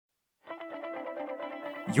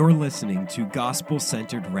You're listening to Gospel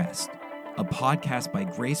Centered Rest, a podcast by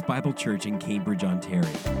Grace Bible Church in Cambridge, Ontario,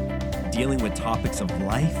 dealing with topics of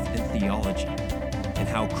life and theology, and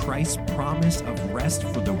how Christ's promise of rest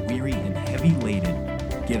for the weary and heavy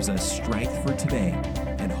laden gives us strength for today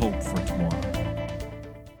and hope for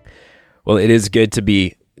tomorrow. Well, it is good to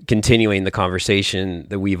be continuing the conversation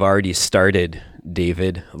that we've already started,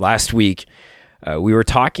 David. Last week, we were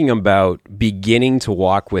talking about beginning to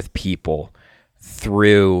walk with people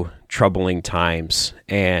through troubling times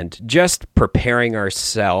and just preparing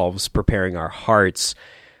ourselves, preparing our hearts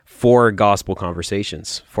for gospel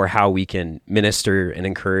conversations, for how we can minister and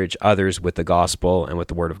encourage others with the gospel and with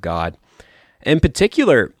the word of God. In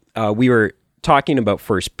particular, we were talking about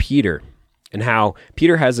 1 Peter and how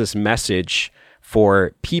Peter has this message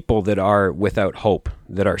for people that are without hope,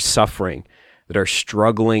 that are suffering, that are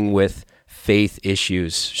struggling with faith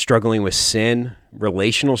issues, struggling with sin,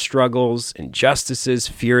 relational struggles, injustices,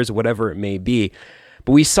 fears, whatever it may be.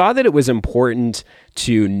 But we saw that it was important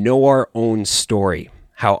to know our own story,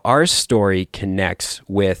 how our story connects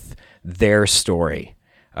with their story.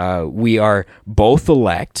 We are both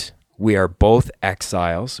elect. We are both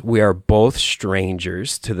exiles. We are both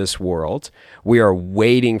strangers to this world. We are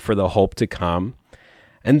waiting for the hope to come.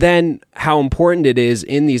 And then how important it is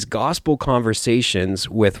in these gospel conversations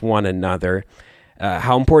with one another,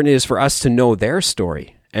 how important it is for us to know their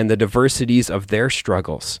story and the diversities of their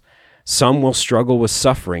struggles. Some will struggle with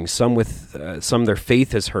suffering, some their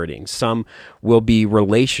faith is hurting, some will be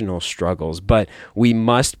relational struggles, but we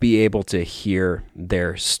must be able to hear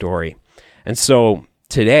their story. And so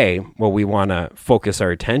today, what we want to focus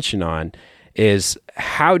our attention on is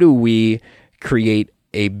how do we create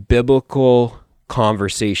a biblical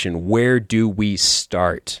conversation? Where do we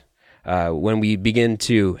start? When we begin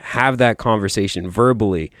to have that conversation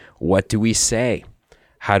verbally, what do we say?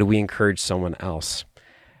 How do we encourage someone else?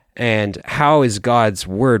 And how is God's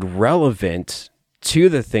word relevant to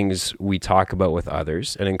the things we talk about with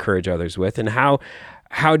others and encourage others with? And how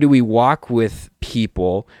do we walk with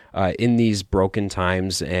people in these broken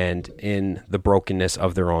times and in the brokenness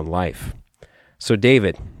of their own life? So,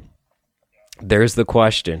 David, there's the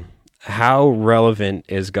question. How relevant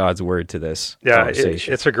is God's word to this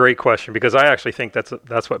conversation? It's a great question because I actually think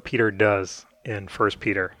that's what Peter does in 1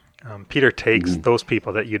 Peter. Peter takes those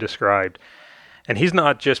people that you described, and he's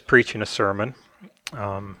not just preaching a sermon.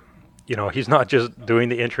 He's not just doing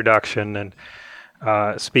the introduction and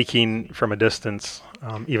speaking from a distance,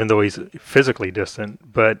 even though he's physically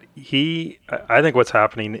distant. But I think what's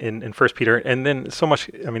happening in 1 Peter, and then so much,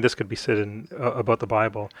 this could be said about the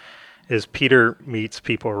Bible, is Peter meets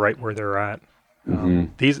people right where they're at.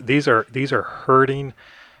 These are hurting,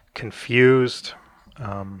 confused,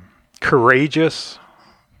 courageous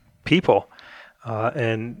people,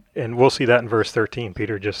 and we'll see that in verse 13.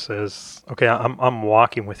 Peter just says, "Okay, I'm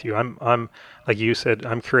walking with you. I'm like you said.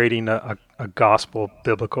 I'm creating a gospel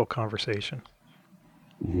biblical conversation."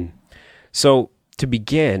 Mm-hmm. So to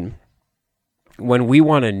begin, when we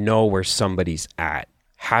want to know where somebody's at,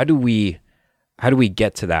 how do we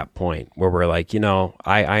get to that point where we're like,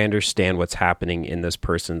 I understand what's happening in this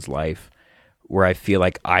person's life, where I feel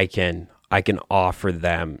like I can offer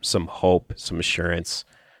them some hope, some assurance,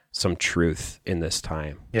 some truth in this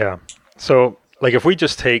time? Yeah. So like if we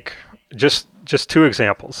just take just two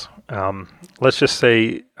examples, let's just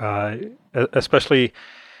say, especially,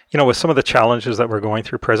 with some of the challenges that we're going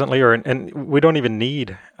through presently, and we don't even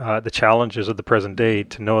need the challenges of the present day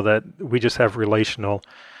to know that we just have relational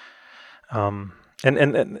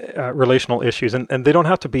relational issues, and they don't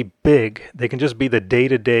have to be big. They can just be the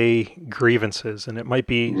day-to-day grievances, and it might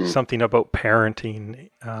be something about parenting,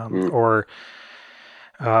 or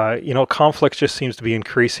conflict just seems to be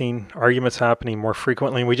increasing, arguments happening more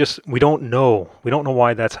frequently, and we don't know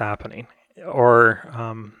why that's happening, or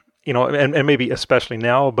and maybe especially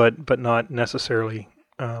now, but not necessarily.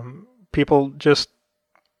 People just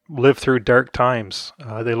live through dark times.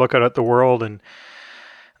 They look out at the world and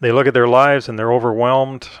they look at their lives and they're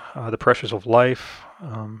overwhelmed, the pressures of life.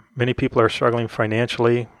 Many people are struggling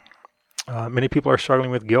financially. Many people are struggling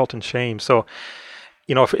with guilt and shame. So,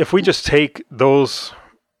 if we just take those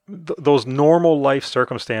normal life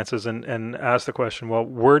circumstances and ask the question,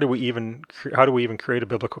 well, how do we even create a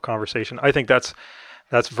biblical conversation? I think that's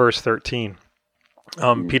verse 13.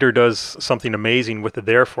 Peter does something amazing with the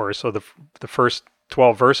therefore. So the first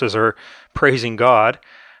 12 verses are praising God.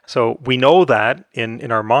 So we know that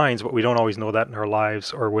in our minds, but we don't always know that in our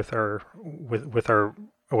lives or with how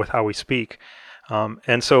we speak.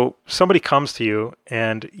 And so somebody comes to you,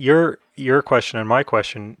 and your question and my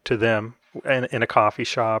question to them in a coffee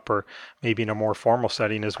shop or maybe in a more formal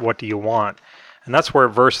setting is, what do you want? And that's where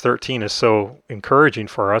verse 13 is so encouraging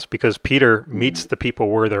for us, because Peter meets the people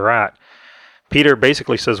where they're at. Peter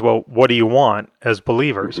basically says, well, what do you want as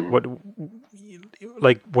believers? What,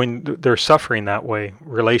 like when they're suffering that way,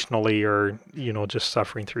 relationally, or, just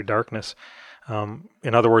suffering through darkness.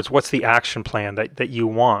 In other words, what's the action plan that you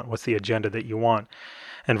want? What's the agenda that you want?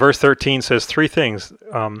 And verse 13 says three things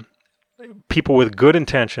people with good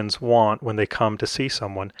intentions want when they come to see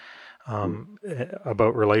someone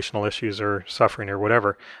about relational issues or suffering or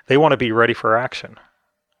whatever. They want to be ready for action.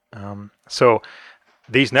 So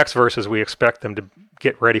these next verses, we expect them to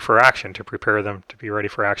get ready for action, to prepare them to be ready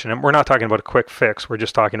for action. And we're not talking about a quick fix. We're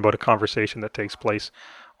just talking about a conversation that takes place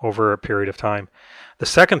over a period of time. The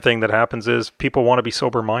second thing that happens is people want to be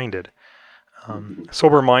sober-minded.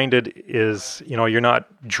 Sober-minded is, you're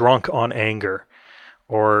not drunk on anger,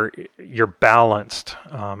 or you're balanced.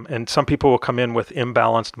 And some people will come in with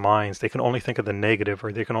imbalanced minds. They can only think of the negative,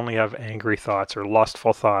 or they can only have angry thoughts or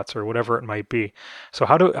lustful thoughts or whatever it might be. So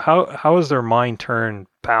how is their mind turned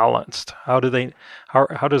balanced? How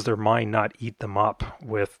does their mind not eat them up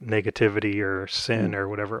with negativity or sin or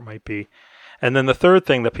whatever it might be? And then the third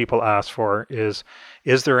thing that people ask for is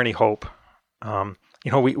there any hope?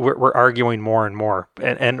 We're arguing more and more,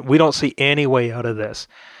 and we don't see any way out of this.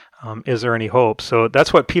 Is there any hope? So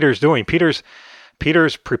that's what Peter's doing. Peter's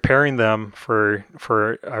preparing them for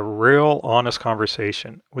a real honest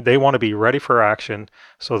conversation. They want to be ready for action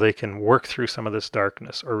so they can work through some of this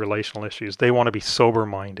darkness or relational issues. They want to be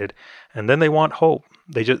sober-minded, and then they want hope.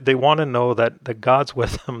 They want to know that God's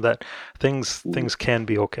with them, that things can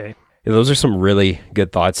be okay. Yeah, those are some really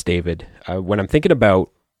good thoughts, David. When I'm thinking about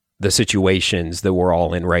the situations that we're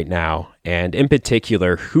all in right now, and in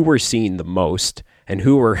particular, who we're seeing the most and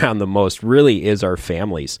who we're around the most really is our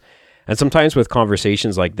families. And sometimes with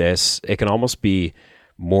conversations like this, it can almost be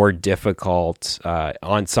more difficult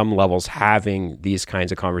on some levels having these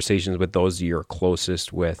kinds of conversations with those you're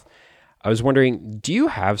closest with. I was wondering, do you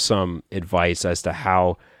have some advice as to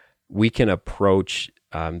how we can approach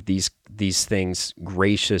these things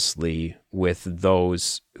graciously with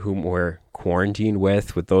those whom we're quarantined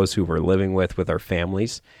with those who we're living with our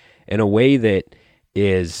families, in a way that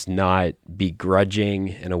is not begrudging,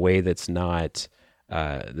 in a way that's not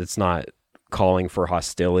calling for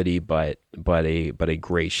hostility, but a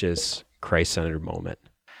gracious, Christ-centered moment?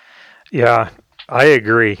 Yeah, I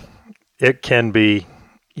agree. It can be,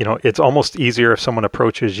 it's almost easier if someone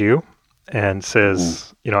approaches you and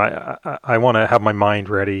says, I want to have my mind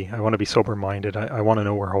ready. I want to be sober-minded. I want to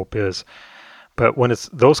know where hope is. But when it's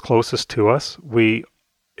those closest to us,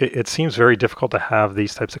 it seems very difficult to have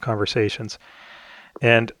these types of conversations.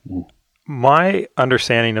 And my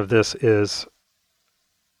understanding of this is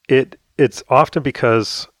it's often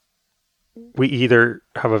because we either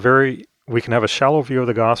have we can have a shallow view of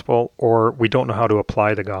the gospel, or we don't know how to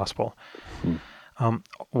apply the gospel.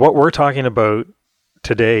 What we're talking about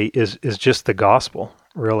today is just the gospel,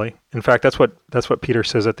 really. In fact, that's what Peter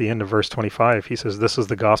says at the end of verse 25. He says, "This is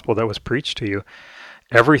the gospel that was preached to you."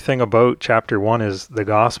 Everything about chapter 1 is the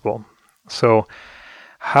gospel. So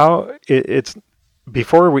how it's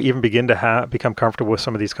before we even begin to become comfortable with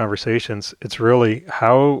some of these conversations, it's really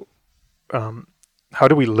how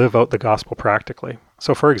do we live out the gospel practically?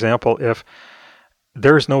 So, for example, if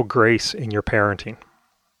there's no grace in your parenting,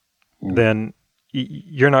 then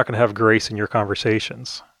you're not going to have grace in your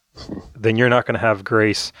conversations. Then you're not going to have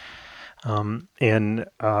grace in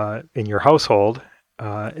your household,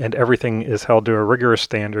 and everything is held to a rigorous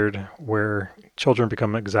standard where children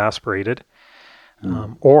become exasperated.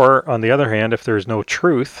 Or on the other hand, if there's no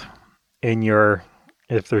truth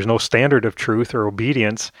if there's no standard of truth or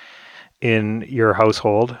obedience in your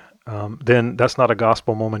household, then that's not a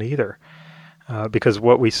gospel moment either. Because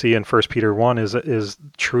what we see in 1 Peter 1 is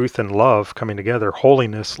truth and love coming together.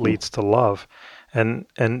 Holiness leads to love. And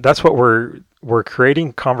that's what we're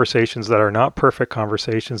creating conversations that are not perfect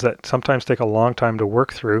conversations, that sometimes take a long time to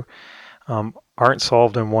work through, aren't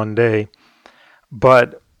solved in one day.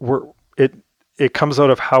 But it comes out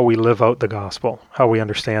of how we live out the gospel, how we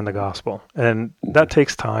understand the gospel. And that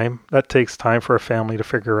takes time. That takes time for a family to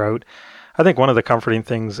figure out. I think one of the comforting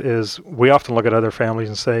things is we often look at other families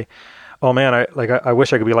and say, "Oh man, I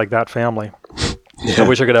wish I could be like that family. I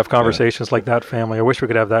wish I could have conversations like that family. I wish we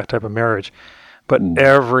could have that type of marriage." But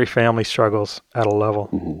every family struggles at a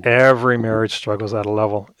level. Every marriage struggles at a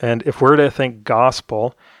level. And if we're to think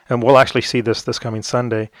gospel, and we'll actually see this coming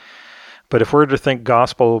Sunday, but if we're to think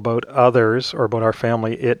gospel about others or about our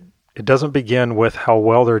family, it doesn't begin with how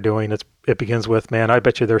well they're doing. It begins with, man, I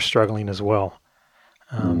bet you they're struggling as well.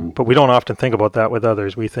 But we don't often think about that with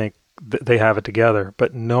others. We think they have it together,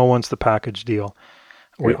 but no one's the package deal.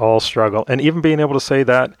 We all struggle. And even being able to say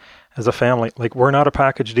that as a family, like, we're not a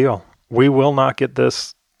package deal. We will not get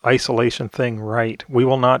this isolation thing right. We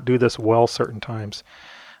will not do this well certain times.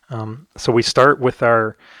 So we start with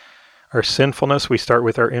our sinfulness, we start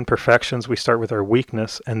with our imperfections, we start with our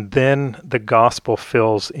weakness, and then the gospel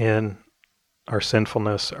fills in our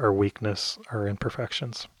sinfulness, our weakness, our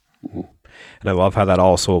imperfections. Mm-hmm. And I love how that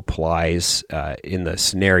also applies in the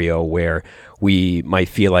scenario where we might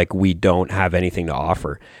feel like we don't have anything to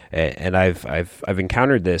offer. And I've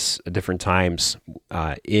encountered this at different times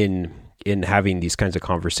in having these kinds of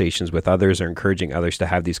conversations with others, or encouraging others to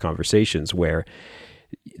have these conversations, where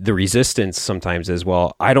the resistance sometimes is,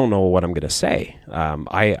 well, I don't know what I'm going to say.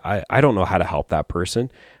 I don't know how to help that person.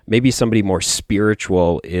 Maybe somebody more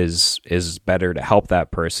spiritual is better to help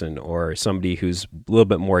that person, or somebody who's a little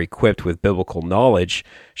bit more equipped with biblical knowledge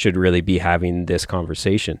should really be having this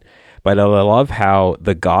conversation. But I love how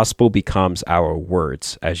the gospel becomes our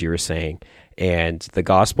words, as you were saying, and the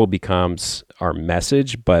gospel becomes our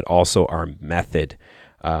message, but also our method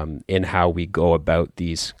in how we go about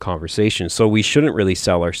these conversations. So we shouldn't really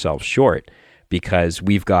sell ourselves short, because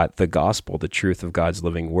we've got the gospel, the truth of God's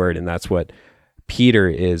living word, and that's what Peter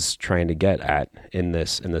is trying to get at in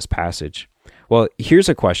this passage. Well, here's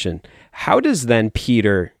a question: how does then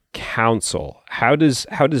Peter counsel? How does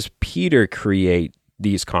Peter create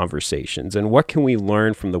these conversations, and what can we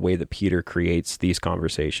learn from the way that Peter creates these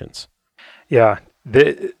conversations? Yeah,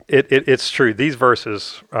 it's true. These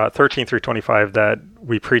verses, 13 through 25, that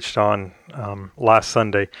we preached on last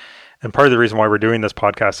Sunday, and part of the reason why we're doing this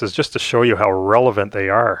podcast is just to show you how relevant they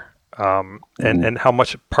are, and how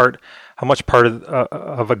much part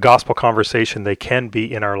of a gospel conversation they can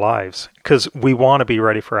be in our lives. Because we want to be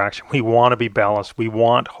ready for action. We want to be balanced. We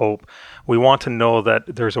want hope. We want to know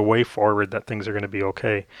that there's a way forward, that things are going to be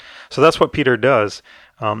okay. So that's what Peter does.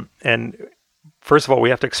 And first of all, we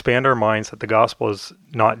have to expand our minds that the gospel is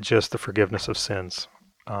not just the forgiveness of sins.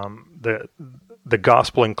 The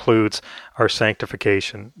gospel includes our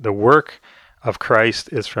sanctification. The work of Christ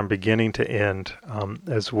is from beginning to end,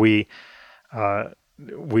 as we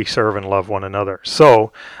serve and love one another.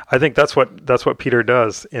 So I think that's what Peter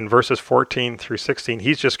does in verses 14 through 16.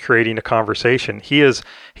 He's just creating a conversation. He is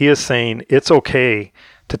saying it's okay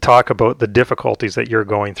to talk about the difficulties that you're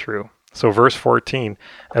going through. So verse 14,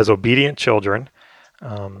 as obedient children,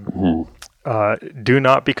 do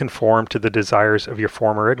not be conformed to the desires of your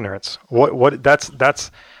former ignorance.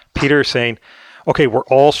 That's Peter saying, okay, we're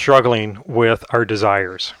all struggling with our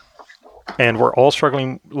desires. And we're all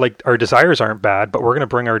struggling, like, our desires aren't bad, but we're going to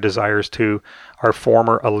bring our desires to our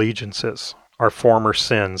former allegiances, our former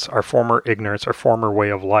sins, our former ignorance, our former way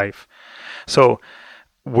of life. So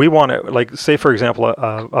we want to, like, say, for example,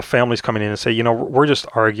 a family's coming in and say, we're just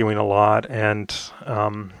arguing a lot, and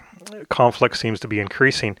conflict seems to be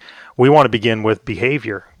increasing. We want to begin with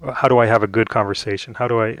behavior. How do I have a good conversation? How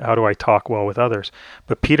do I talk well with others?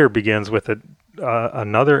 But Peter begins with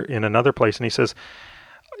another place, and he says,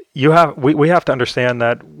 we have to understand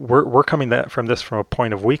that we're coming from a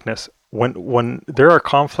point of weakness. When there are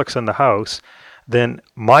conflicts in the house, then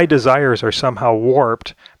my desires are somehow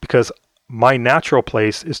warped, because my natural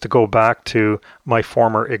place is to go back to my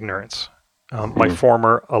former ignorance, my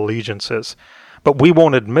former allegiances. But we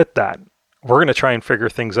won't admit that. We're going to try and figure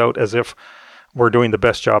things out as if we're doing the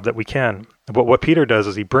best job that we can. But what Peter does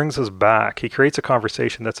is he brings us back. He creates a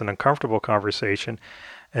conversation that's an uncomfortable conversation.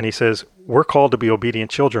 And he says, we're called to be obedient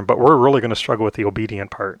children, but we're really going to struggle with the obedient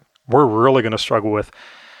part. We're really going to struggle with,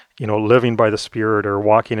 living by the Spirit or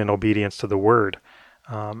walking in obedience to the Word.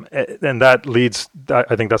 And that leads,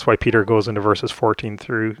 I think that's why Peter goes into verses 14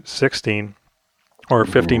 through 16, or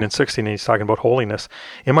 15 and 16, and he's talking about holiness.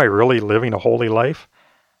 Am I really living a holy life?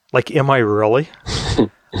 Like, am I really?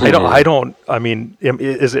 I mean,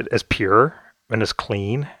 is it as pure and as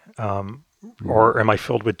clean? Or am I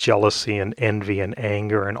filled with jealousy and envy and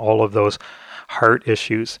anger and all of those heart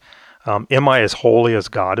issues? Am I as holy as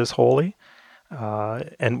God is holy?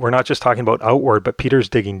 And we're not just talking about outward, but Peter's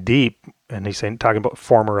digging deep, and he's talking about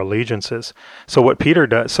former allegiances. So what Peter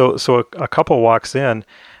does, so a couple walks in,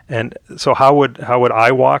 and so how would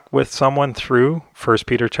I walk with someone through 1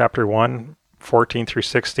 Peter chapter 1, 14 through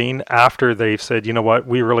 16, after they've said, you know what,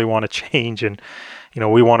 we really want to change, and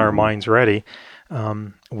we want our minds ready.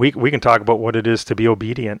 We can talk about what it is to be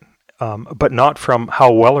obedient, but not from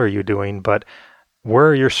how well are you doing, but where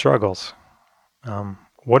are your struggles?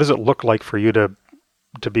 What does it look like for you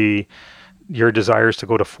to be your desires to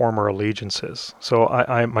go to former allegiances? So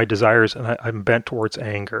my desires, and I'm bent towards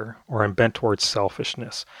anger, or I'm bent towards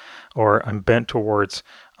selfishness, or I'm bent towards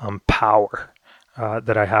power.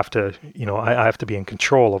 that I have to, I have to be in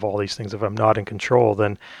control of all these things. If I'm not in control,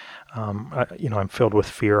 then, I'm filled with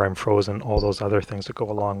fear, I'm frozen, all those other things that go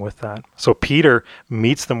along with that. So Peter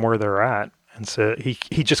meets them where they're at, and so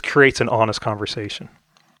he just creates an honest conversation.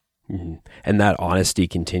 Mm-hmm. And that honesty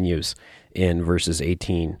continues in verses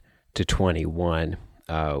 18 to 21,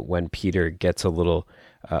 when Peter gets a little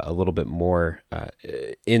bit more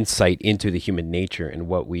insight into the human nature and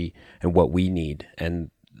what we need,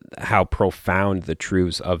 and how profound the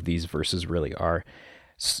truths of these verses really are.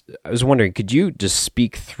 I was wondering, could you just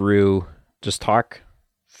talk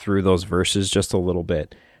through those verses just a little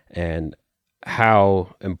bit, and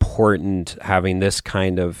how important having this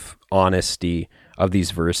kind of honesty of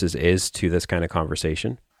these verses is to this kind of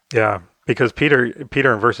conversation? Yeah, because Peter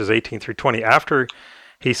in verses 18 through 20, after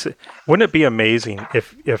he said, wouldn't it be amazing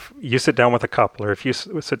if you sit down with a couple, or if you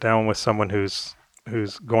sit down with someone who's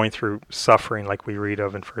going through suffering like we read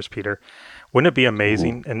of in 1 Peter, wouldn't it be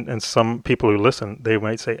amazing? And some people who listen, they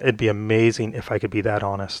might say, it'd be amazing if I could be that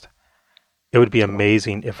honest. It would be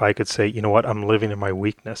amazing if I could say, you know what, I'm living in my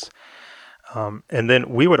weakness. And then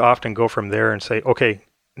we would often go from there and say, okay,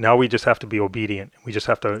 now we just have to be obedient. We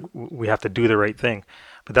have to do the right thing.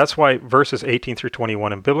 But that's why verses 18 through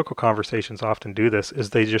 21 in biblical conversations often do this,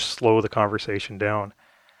 is they just slow the conversation down.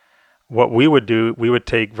 What we would do, we would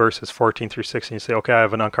take verses 14 through 16 and say, okay, I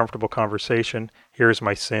have an uncomfortable conversation. Here's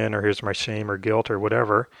my sin, or here's my shame or guilt or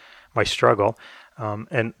whatever, my struggle,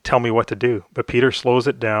 and tell me what to do. But Peter slows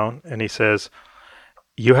it down, and he says,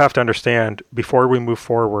 you have to understand, before we move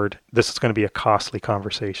forward, this is going to be a costly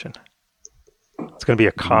conversation. It's going to be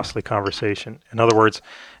a costly conversation. In other words,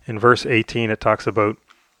 in verse 18, it talks about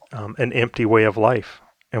an empty way of life.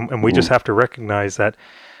 And we just have to recognize that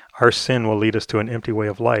our sin will lead us to an empty way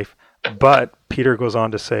of life. But Peter goes on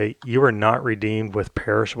to say, you are not redeemed with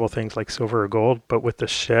perishable things like silver or gold, but with the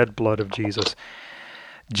shed blood of Jesus.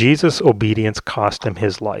 Jesus' obedience cost him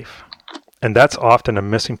his life. And that's often a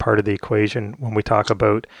missing part of the equation when we talk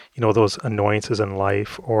about, those annoyances in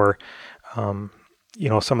life, or, some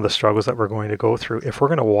of the struggles that we're going to go through. If we're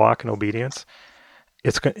going to walk in obedience,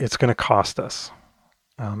 it's going to cost us.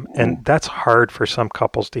 And that's hard for some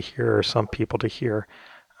couples to hear, or some people to hear.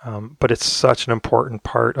 But it's such an important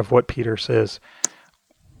part of what Peter says.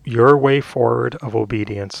 Your way forward of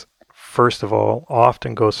obedience, first of all,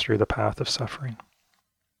 often goes through the path of suffering.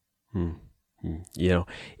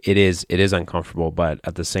 It is uncomfortable, but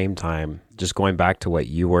at the same time, just going back to what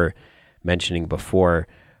you were mentioning before,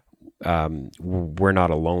 we're not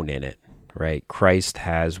alone in it, right? Christ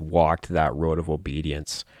has walked that road of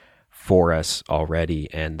obedience for us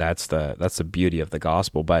already, and that's the beauty of the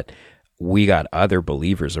gospel. But we got other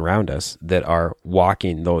believers around us that are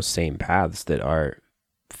walking those same paths, that are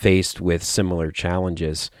faced with similar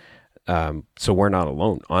challenges. So we're not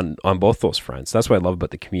alone on both those fronts. That's what I love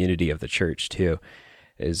about the community of the church too,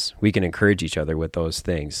 is we can encourage each other with those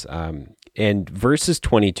things. And verses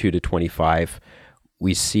 22 to 25,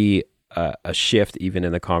 we see a shift even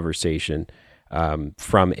in the conversation,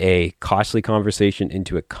 from a costly conversation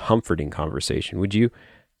into a comforting conversation. Would you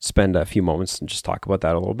spend a few moments and just talk about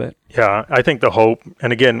that a little bit? Yeah, I think the hope,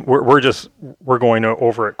 and again, we're going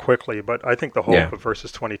over it quickly, but I think the hope of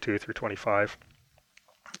verses 22 through 25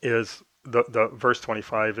 is the verse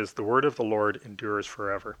 25 is, the word of the Lord endures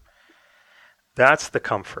forever. That's the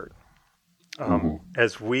comfort.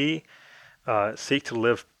 As we seek to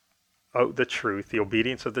live out the truth, the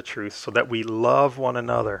obedience of the truth, so that we love one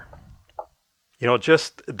another.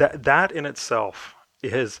 Just that in itself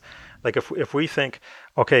is, like, if we think,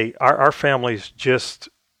 okay, our families just,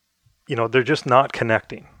 they're just not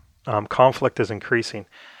connecting. Conflict is increasing.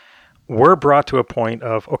 We're brought to a point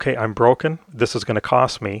of, okay, I'm broken. This is going to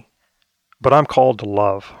cost me, but I'm called to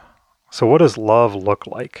love. So what does love look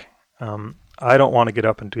like? I don't want to get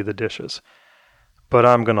up and do the dishes, but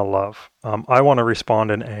I'm going to love. I want to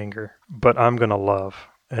respond in anger, but I'm going to love.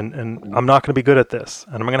 And I'm not going to be good at this.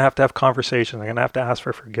 And I'm going to have conversations. I'm going to have to ask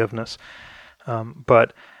for forgiveness.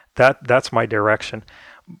 But that's my direction.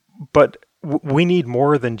 But we need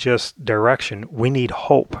more than just direction. We need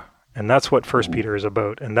hope. And that's what 1 Peter is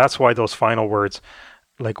about. And that's why those final words,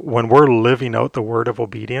 like when we're living out the word of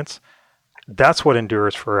obedience, that's what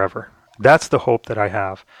endures forever. That's the hope that I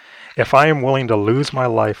have. If I am willing to lose my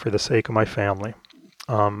life for the sake of my family,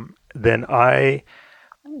 then I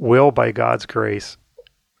will, by God's grace,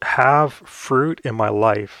 have fruit in my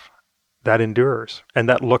life that endures and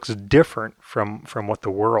that looks different from what the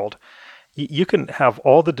world. You can have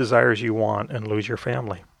all the desires you want and lose your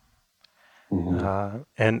family.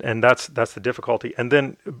 And that's the difficulty. And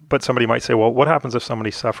then, but somebody might say, well, what happens if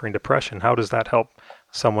somebody's suffering depression? How does that help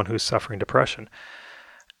someone who's suffering depression?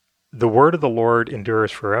 the word of the Lord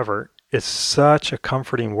endures forever is such a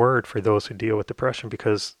comforting word for those who deal with depression,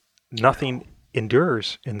 because nothing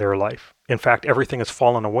endures in their life. In fact, everything has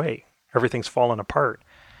fallen away. Everything's fallen apart.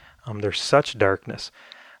 There's such darkness.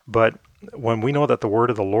 But when we know that the word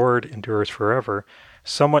of the Lord endures forever,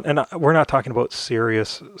 and we're not talking about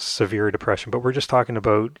serious, severe depression, but we're just talking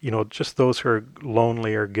about, just those who are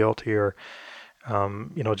lonely or guilty or,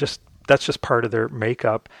 that's just part of their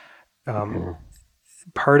makeup.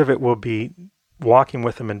 Part of it will be walking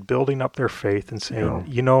with them and building up their faith and saying,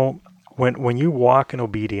 when you walk in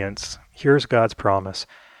obedience, here's God's promise.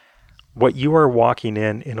 What you are walking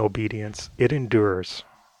in obedience, it endures.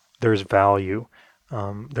 There's value.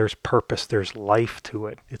 There's purpose. There's life to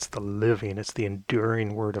it. It's the living. It's the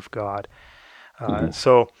enduring word of God.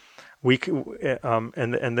 So we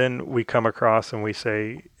and then we come across and we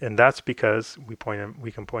say, and that's because we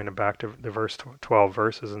can point them back to the 12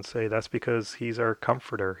 verses and say that's because He's our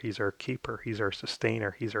comforter, He's our keeper, He's our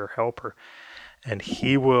sustainer, He's our helper, and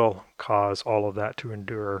He will cause all of that to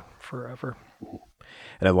endure forever.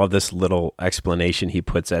 And I love this little explanation he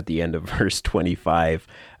puts at the end of verse 25.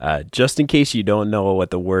 Just in case you don't know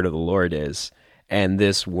what the word of the Lord is, and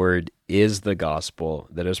this word is the gospel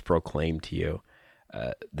that is proclaimed to you.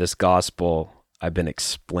 This gospel I've been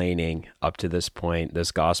explaining up to this point,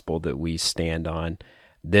 this gospel that we stand on,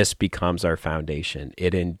 this becomes our foundation.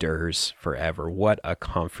 It endures forever. What a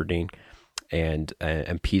comforting and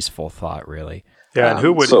peaceful thought, really. Yeah, and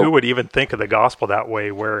who would even think of the gospel that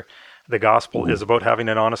way, where the gospel is about having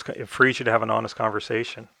it frees you to have an honest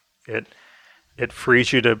conversation. It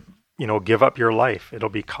frees you to, give up your life. It'll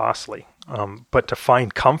be costly. But to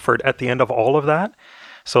find comfort at the end of all of that.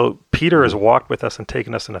 So Peter has walked with us and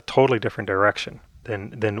taken us in a totally different direction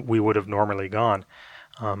than we would have normally gone.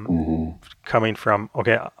 Coming from,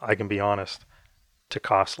 okay, I can be honest, to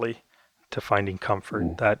costly, to finding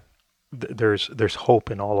comfort, that there's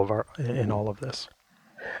hope in all of this.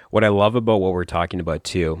 What I love about what we're talking about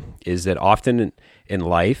too is that often in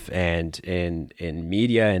life and in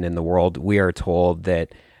media and in the world, we are told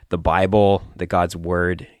that the Bible, that God's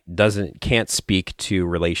word can't speak to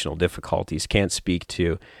relational difficulties, can't speak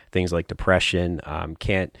to things like depression,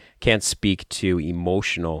 can't speak to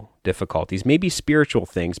emotional difficulties, maybe spiritual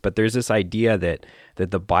things, but there's this idea that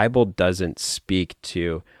the Bible doesn't speak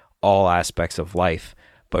to all aspects of life.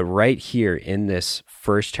 But right here in this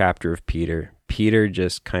first chapter of Peter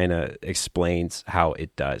just kind of explains how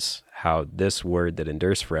it does, how this word that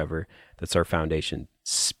endures forever, that's our foundation,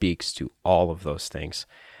 speaks to all of those things.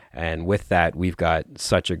 And with that, we've got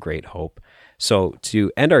such a great hope. So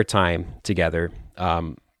to end our time together,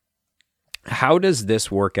 how does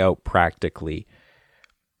this work out practically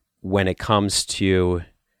when it comes to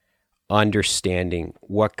understanding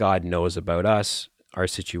what God knows about us, our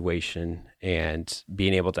situation, and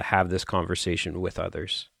being able to have this conversation with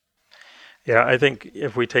others? Yeah, I think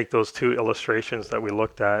if we take those two illustrations that we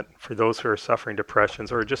looked at, for those who are suffering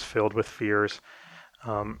depressions or just filled with fears,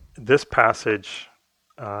 this passage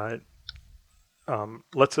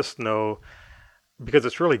lets us know, because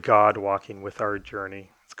it's really God walking with our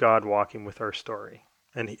journey. It's God walking with our story,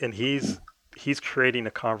 and He's creating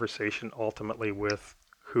a conversation ultimately with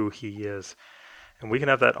who He is, and we can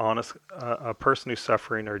have that honest. A person who's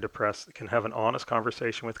suffering or depressed can have an honest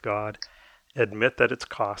conversation with God, admit that it's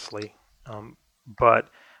costly,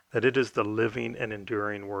 but that it is the living and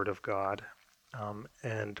enduring Word of God,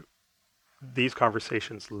 and these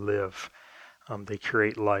conversations live. They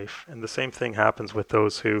create life. And the same thing happens with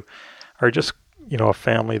those who are just, a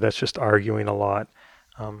family that's just arguing a lot.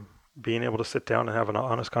 Being able to sit down and have an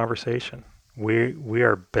honest conversation. We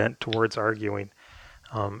are bent towards arguing.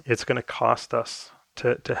 It's going to cost us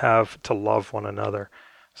to love one another.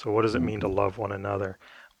 So what does it mean to love one another?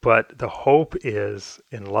 But the hope is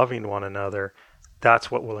in loving one another. That's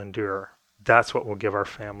what will endure. That's what will give our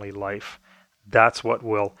family life. That's what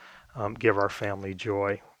will give our family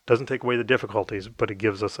joy. Doesn't take away the difficulties, but it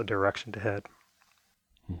gives us a direction to head.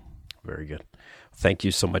 Very good. Thank you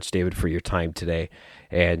so much, David, for your time today.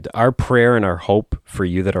 And our prayer and our hope for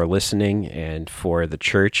you that are listening and for the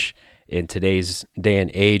church in today's day and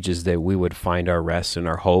age is that we would find our rest and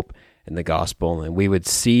our hope in the gospel, and we would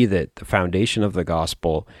see that the foundation of the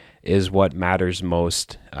gospel is what matters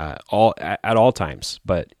most at all times,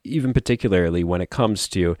 but even particularly when it comes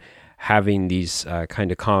to having these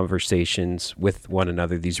kind of conversations with one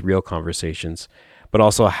another, these real conversations, but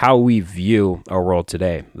also how we view our world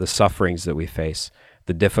today, the sufferings that we face,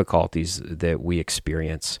 the difficulties that we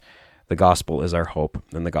experience. The gospel is our hope,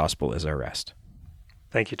 and the gospel is our rest.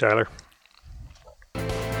 Thank you, Tyler.